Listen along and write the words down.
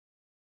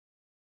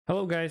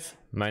Hello guys,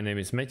 my name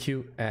is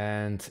Matthew,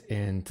 and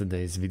in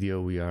today's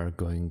video we are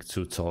going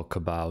to talk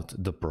about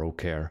the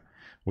ProCare,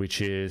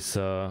 which is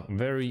a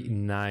very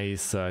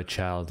nice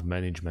child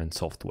management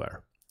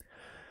software.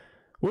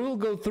 We will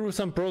go through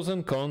some pros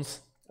and cons.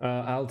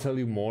 I'll tell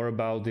you more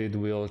about it.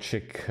 We'll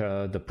check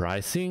the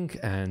pricing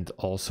and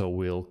also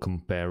we'll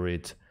compare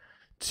it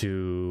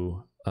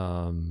to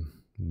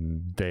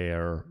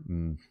their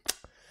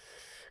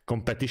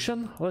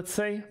competition, let's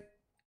say.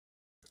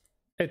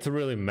 It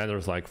really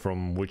matters like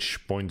from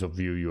which point of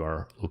view you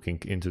are looking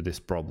into this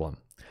problem.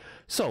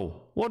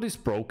 So, what is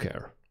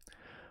ProCare?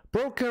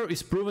 ProCare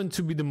is proven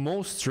to be the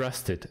most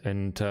trusted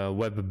and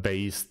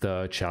web-based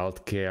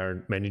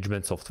childcare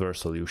management software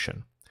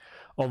solution.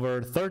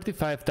 Over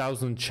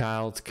 35,000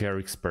 child care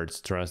experts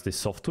trust this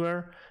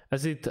software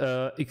as it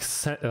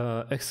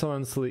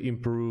excellently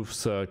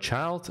improves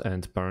child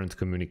and parent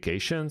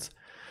communications,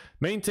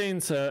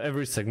 maintains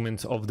every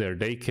segment of their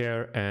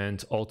daycare,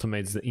 and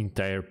automates the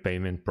entire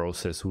payment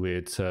process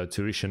with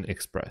Tuition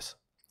Express.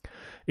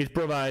 It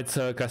provides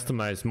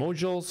customized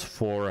modules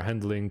for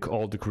handling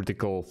all the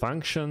critical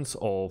functions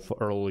of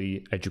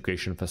early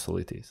education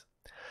facilities.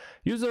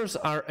 Users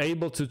are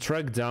able to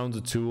track down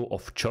the tool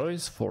of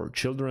choice for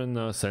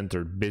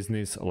children-centered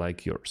business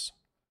like yours.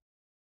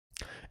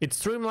 It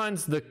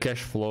streamlines the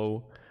cash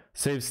flow,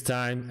 saves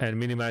time, and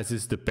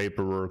minimizes the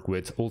paperwork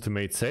with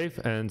ultimate safe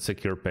and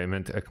secure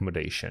payment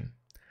accommodation.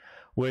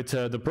 With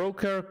the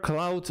ProCare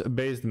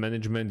cloud-based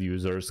management,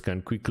 users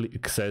can quickly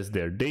access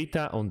their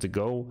data on the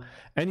go,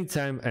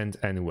 anytime and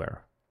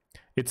anywhere.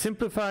 It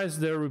simplifies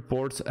their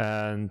reports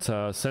and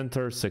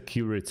centers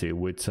security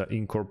with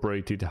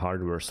incorporated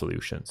hardware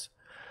solutions.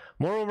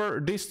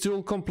 Moreover, this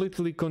tool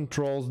completely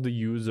controls the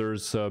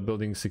user's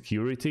building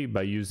security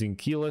by using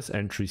keyless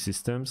entry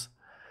systems,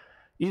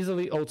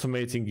 easily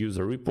automating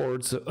user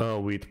reports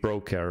with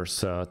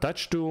ProCare's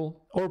touch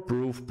tool or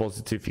proof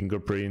positive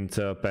fingerprint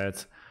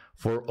pads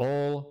for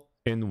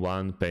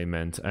all-in-one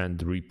payment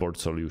and report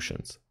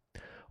solutions.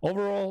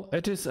 Overall,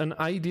 it is an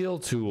ideal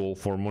tool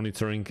for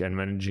monitoring and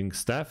managing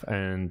staff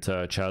and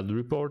child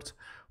reports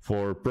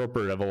for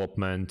proper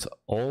development,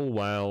 all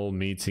while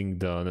meeting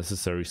the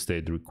necessary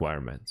state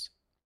requirements.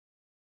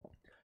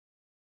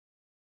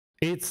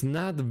 It's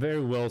not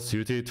very well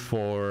suited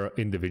for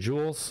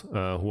individuals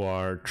who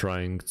are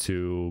trying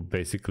to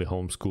basically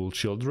homeschool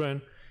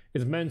children.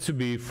 It's meant to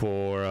be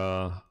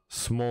for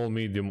small,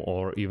 medium,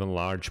 or even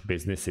large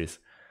businesses.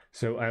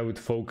 So I would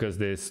focus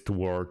this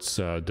towards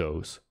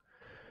those.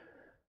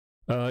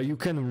 You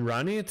can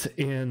run it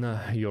in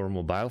your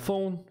mobile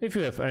phone. If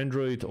you have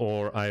Android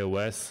or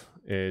iOS,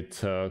 it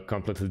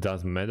completely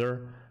doesn't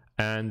matter.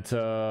 And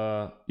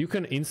you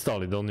can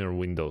install it on your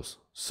Windows.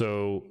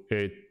 So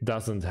it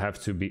doesn't have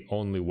to be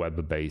only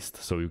web-based,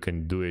 so you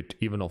can do it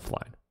even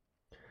offline.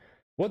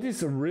 What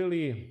is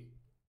really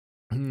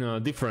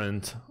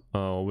different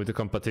with the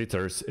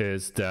competitors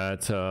is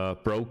that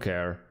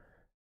ProCare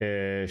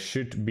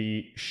should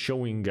be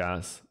showing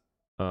us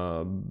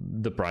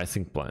the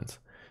pricing plans.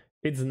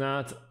 It's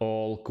not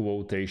all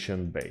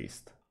quotation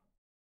based.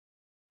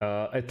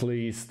 At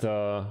least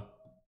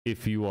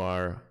if you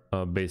are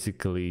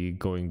basically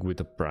going with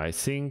the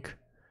pricing.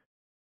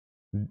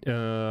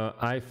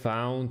 I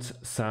found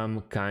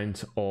some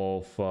kind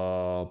of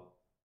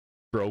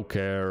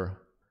ProCare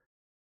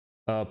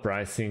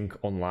pricing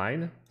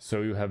online.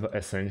 So you have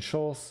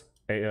essentials,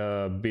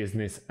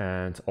 business,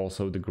 and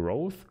also the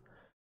growth.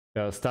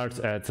 Starts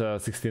at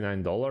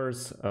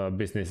 $69,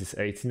 business is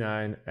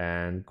 $89,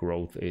 and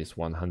growth is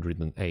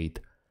 $108.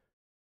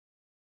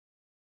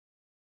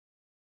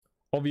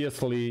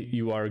 Obviously,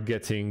 you are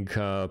getting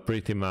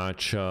pretty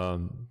much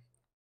more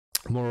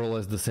or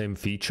less the same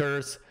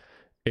features.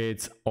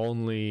 It's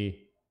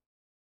only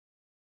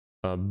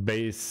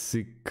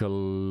basically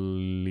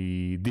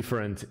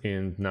different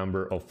in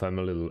number of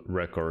family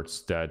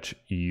records that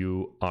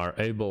you are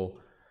able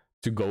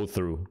to go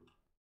through.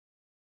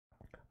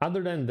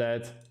 Other than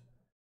that,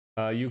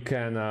 you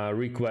can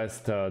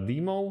request a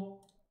demo,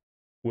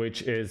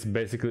 which is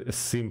basically a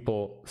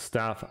simple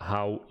stuff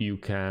how you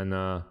can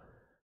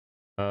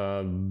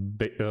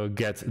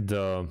get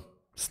the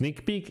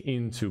sneak peek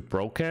into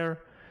ProCare.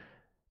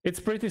 It's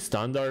pretty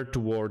standard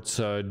towards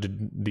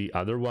the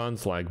other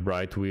ones like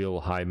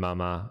Brightwheel, Hi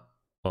Mama,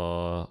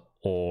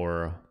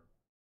 or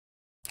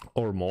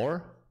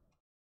more.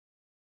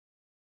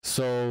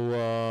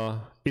 So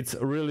it's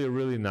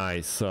really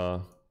nice.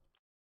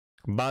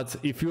 But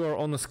if you are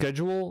on a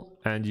schedule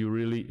and you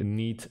really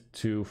need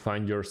to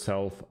find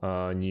yourself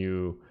a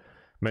new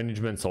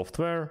management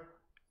software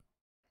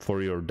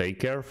for your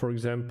daycare, for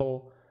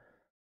example,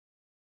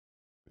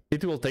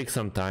 it will take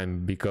some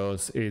time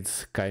because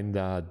it's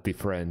kinda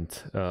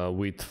different.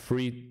 With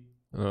free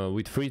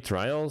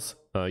trials,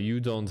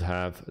 you don't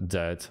have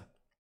that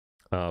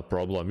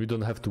problem. You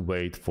don't have to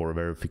wait for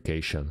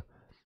verification.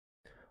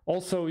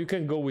 Also, you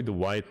can go with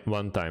the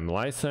one-time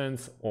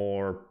license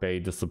or pay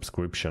the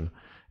subscription.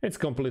 It's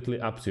completely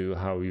up to you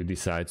how you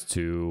decide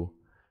to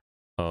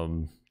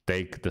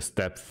take the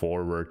step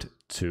forward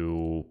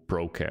to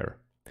ProCare.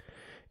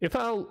 If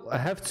I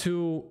have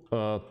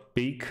to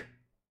pick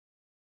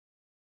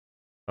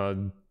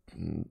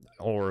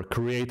or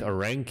create a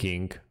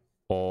ranking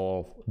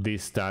of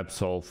these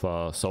types of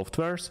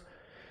softwares,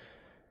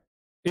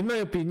 in my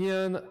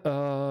opinion,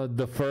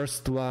 the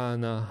first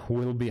one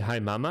will be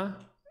HiMama,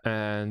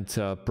 and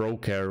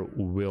ProCare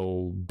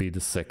will be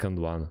the second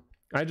one.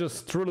 I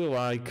just truly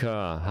like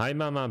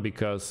HiMama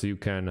because you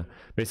can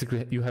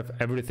basically you have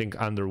everything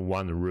under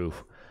one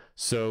roof.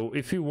 So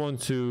if you want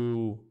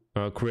to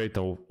create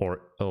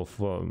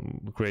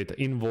create an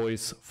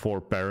invoice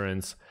for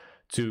parents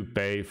to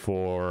pay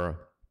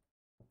for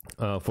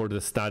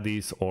the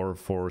studies or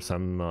for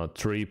some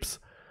trips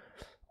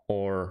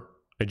or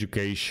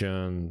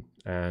education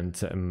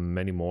and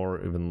many more,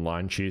 even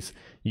lunches,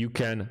 you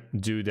can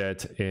do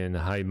that in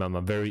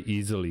HiMama very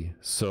easily.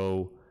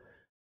 So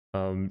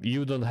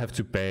you don't have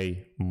to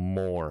pay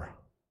more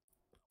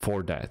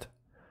for that.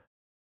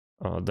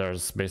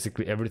 There's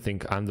basically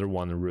everything under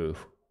one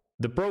roof.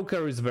 The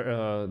ProCare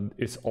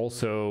is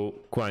also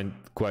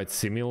quite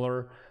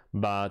similar,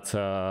 but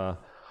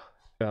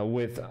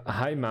with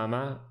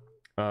HiMama,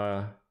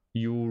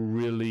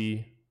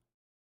 you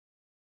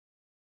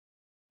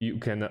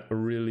can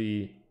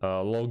really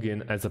log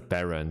in as a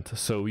parent.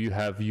 So you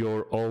have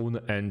your own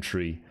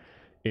entry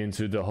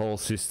into the whole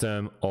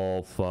system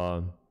of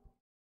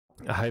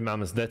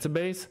HiMama's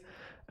database,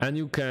 and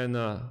you can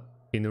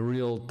in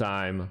real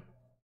time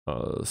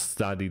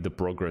study the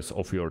progress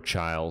of your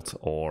child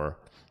or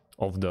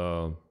of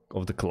the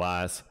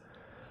class,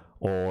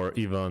 or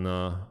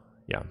even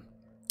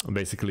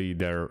basically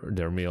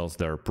their meals,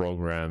 their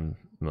program,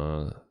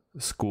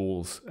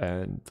 schools,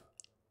 and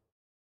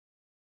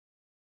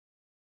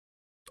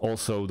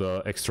also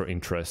the extra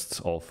interests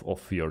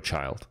of your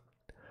child.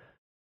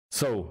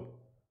 So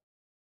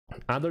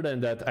other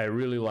than that, I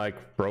really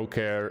like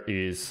ProCare.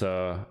 Is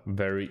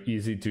very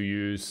easy to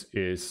use,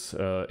 is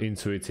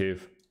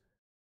intuitive.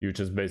 You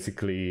just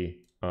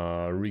basically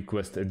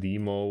request a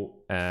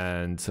demo,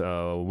 and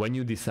when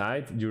you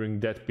decide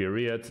during that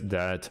period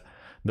that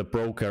the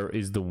ProCare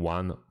is the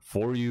one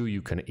for you,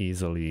 you can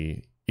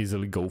easily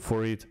go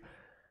for it,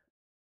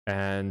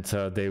 and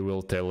they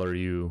will tailor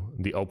you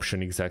the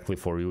option exactly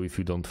for you if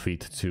you don't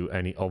fit to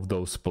any of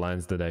those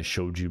plans that I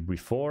showed you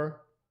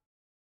before.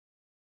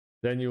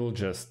 Then you'll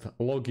just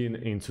log in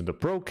into the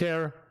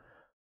ProCare,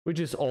 which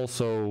is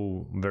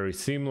also very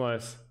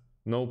seamless,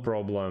 no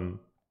problem.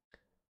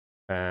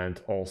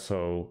 And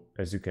also,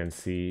 as you can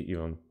see,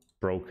 even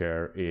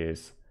ProCare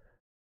is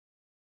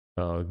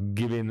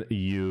giving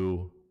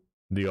you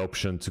the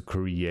option to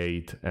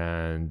create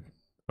an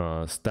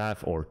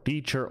staff or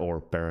teacher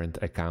or parent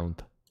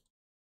account.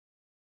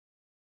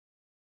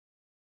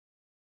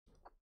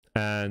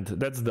 And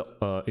that's the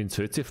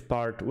intuitive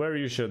part, where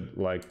you should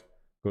like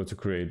go to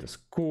create a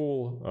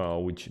school,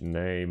 which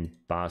name,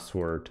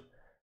 password,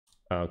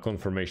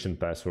 confirmation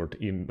password,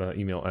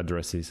 email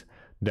addresses.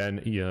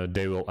 Then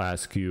they will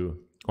ask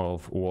you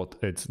of what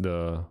it's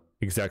the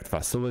exact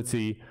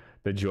facility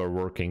that you are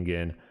working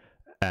in,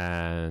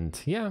 and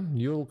yeah,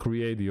 you'll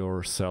create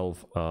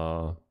yourself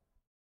a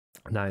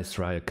nice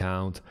try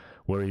account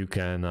where you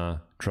can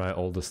try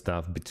all the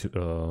stuff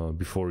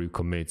before you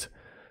commit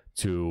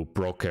to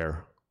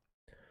ProCare.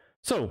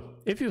 So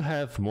if you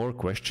have more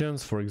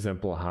questions, for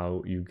example,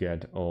 how you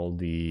get all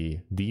the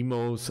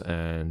demos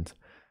and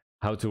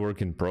how to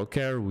work in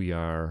ProCare, we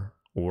are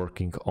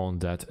working on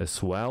that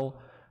as well.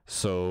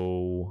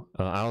 So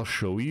I'll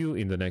show you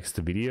in the next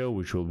video,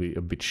 which will be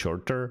a bit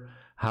shorter,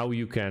 how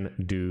you can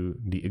do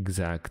the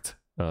exact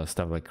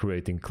stuff like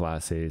creating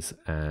classes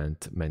and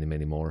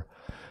many more.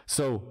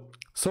 So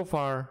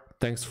far,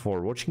 thanks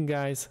for watching,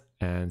 guys,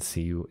 and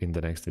see you in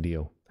the next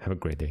video. Have a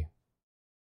great day.